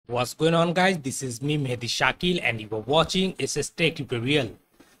What's going on, guys? This is me, Mehdi Shakil, and you are watching SSTec tutorial.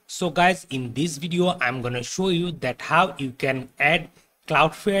 So guys, in this video I'm gonna show you that how you can add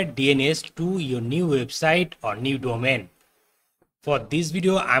Cloudflare DNS to your new website or new domain. For this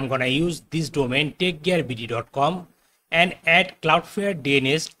video I'm gonna use this domain techgearbd.com and add Cloudflare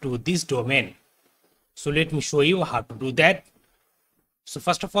DNS to this domain. So let me show you how to do that. So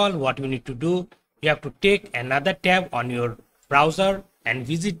first of all, what you need to do, you have to take another tab on your browser and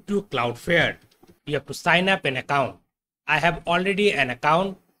visit to Cloudflare. You have to sign up an account. I have already an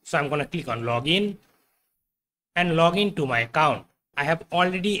account, so I'm going to click on login and log in to my account. I have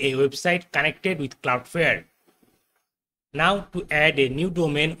already a website connected with Cloudflare. Now to add a new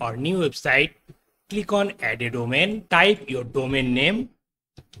domain or new website, click on add a domain, type your domain name,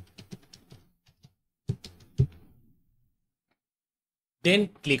 then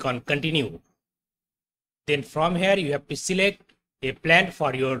click on continue. Then from here you have to select a plan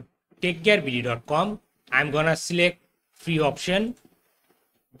for your techgearbd.com. I'm gonna select free option,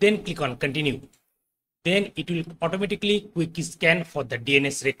 then click on continue. Then it will automatically quick scan for the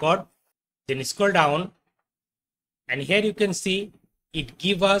DNS record. Then scroll down and here you can see it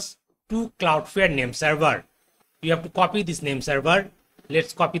gives us two Cloudflare name server. You have to copy this name server.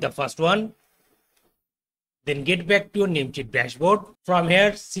 Let's copy the first one. Then get back to your Namecheap dashboard. From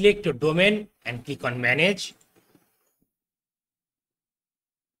here select your domain and click on manage.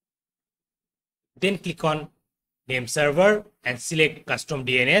 Then click on name server and select custom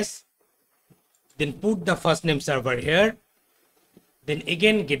DNS. Then put the first name server here. Then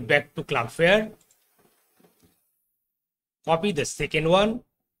again get back to Cloudflare. Copy the second one.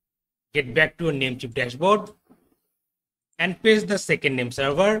 Get back to your Namecheap dashboard and paste the second name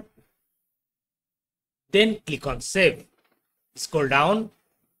server. Then click on save. Scroll down.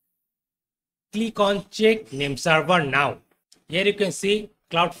 Click on check name server now. Here you can see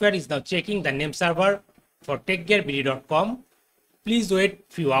Cloudflare is now checking the name server for techgearbd.com. Please wait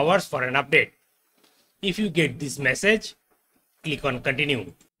few hours for an update. If you get this message, click on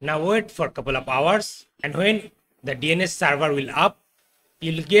continue. Now wait for a couple of hours, and when the DNS server will up,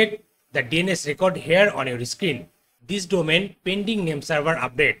 you'll get the DNS record here on your screen. This domain pending name server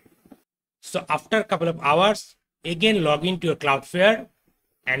update. So after a couple of hours, again log into your Cloudflare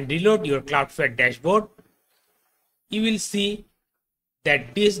and reload your Cloudflare dashboard. You will see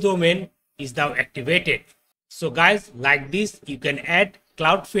that this domain is now activated. So guys, like this you can add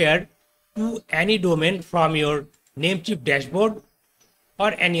Cloudflare to any domain from your Namecheap dashboard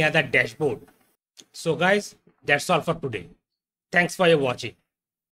or any other dashboard. So guys, that's all for today. Thanks for your watching.